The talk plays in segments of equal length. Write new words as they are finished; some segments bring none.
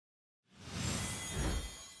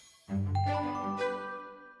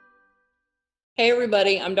Hey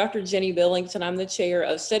everybody, I'm Dr. Jenny Billings and I'm the chair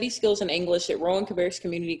of Study Skills in English at Rowan-Cabarrus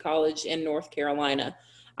Community College in North Carolina.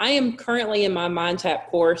 I am currently in my MindTap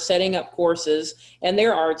course, setting up courses, and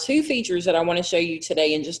there are two features that I want to show you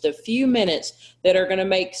today in just a few minutes that are going to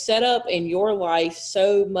make setup in your life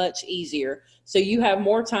so much easier. So you have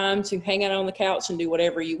more time to hang out on the couch and do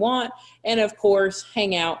whatever you want, and of course,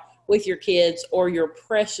 hang out with your kids or your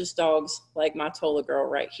precious dogs like my Tola girl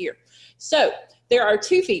right here. So there are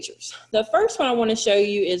two features. The first one I want to show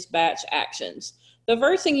you is batch actions. The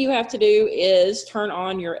first thing you have to do is turn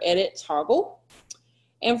on your edit toggle.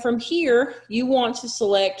 And from here, you want to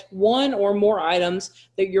select one or more items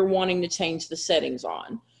that you're wanting to change the settings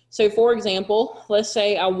on. So for example, let's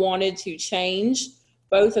say I wanted to change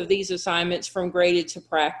both of these assignments from graded to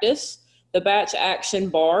practice. The batch action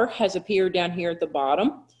bar has appeared down here at the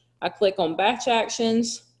bottom. I click on batch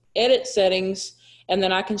actions, edit settings, and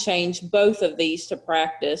then I can change both of these to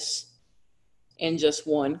practice in just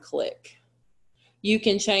one click. You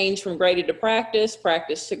can change from graded to practice,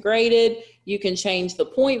 practice to graded. You can change the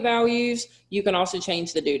point values. You can also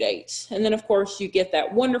change the due dates. And then of course you get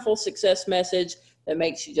that wonderful success message that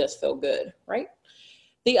makes you just feel good, right?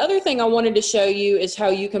 The other thing I wanted to show you is how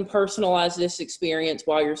you can personalize this experience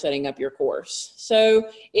while you're setting up your course.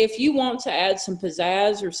 So if you want to add some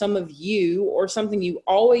pizzazz or some of you or something you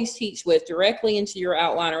always teach with directly into your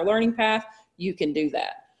outline or learning path, you can do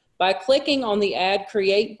that. By clicking on the Add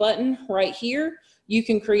Create button right here, you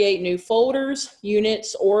can create new folders,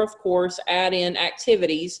 units, or of course add in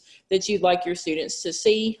activities that you'd like your students to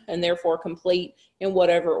see and therefore complete in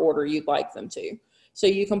whatever order you'd like them to. So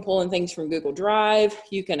you can pull in things from Google Drive,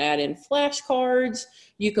 you can add in flashcards,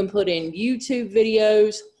 you can put in YouTube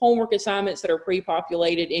videos, homework assignments that are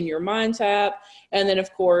pre-populated in your MindTap, and then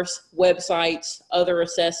of course, websites, other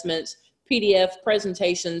assessments, PDF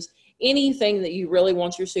presentations, anything that you really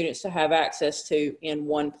want your students to have access to in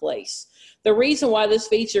one place. The reason why this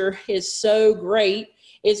feature is so great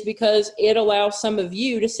is because it allows some of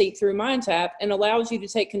you to see through MindTap and allows you to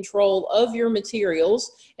take control of your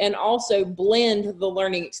materials and also blend the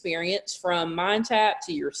learning experience from MindTap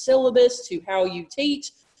to your syllabus, to how you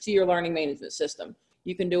teach, to your learning management system.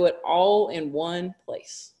 You can do it all in one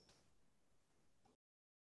place.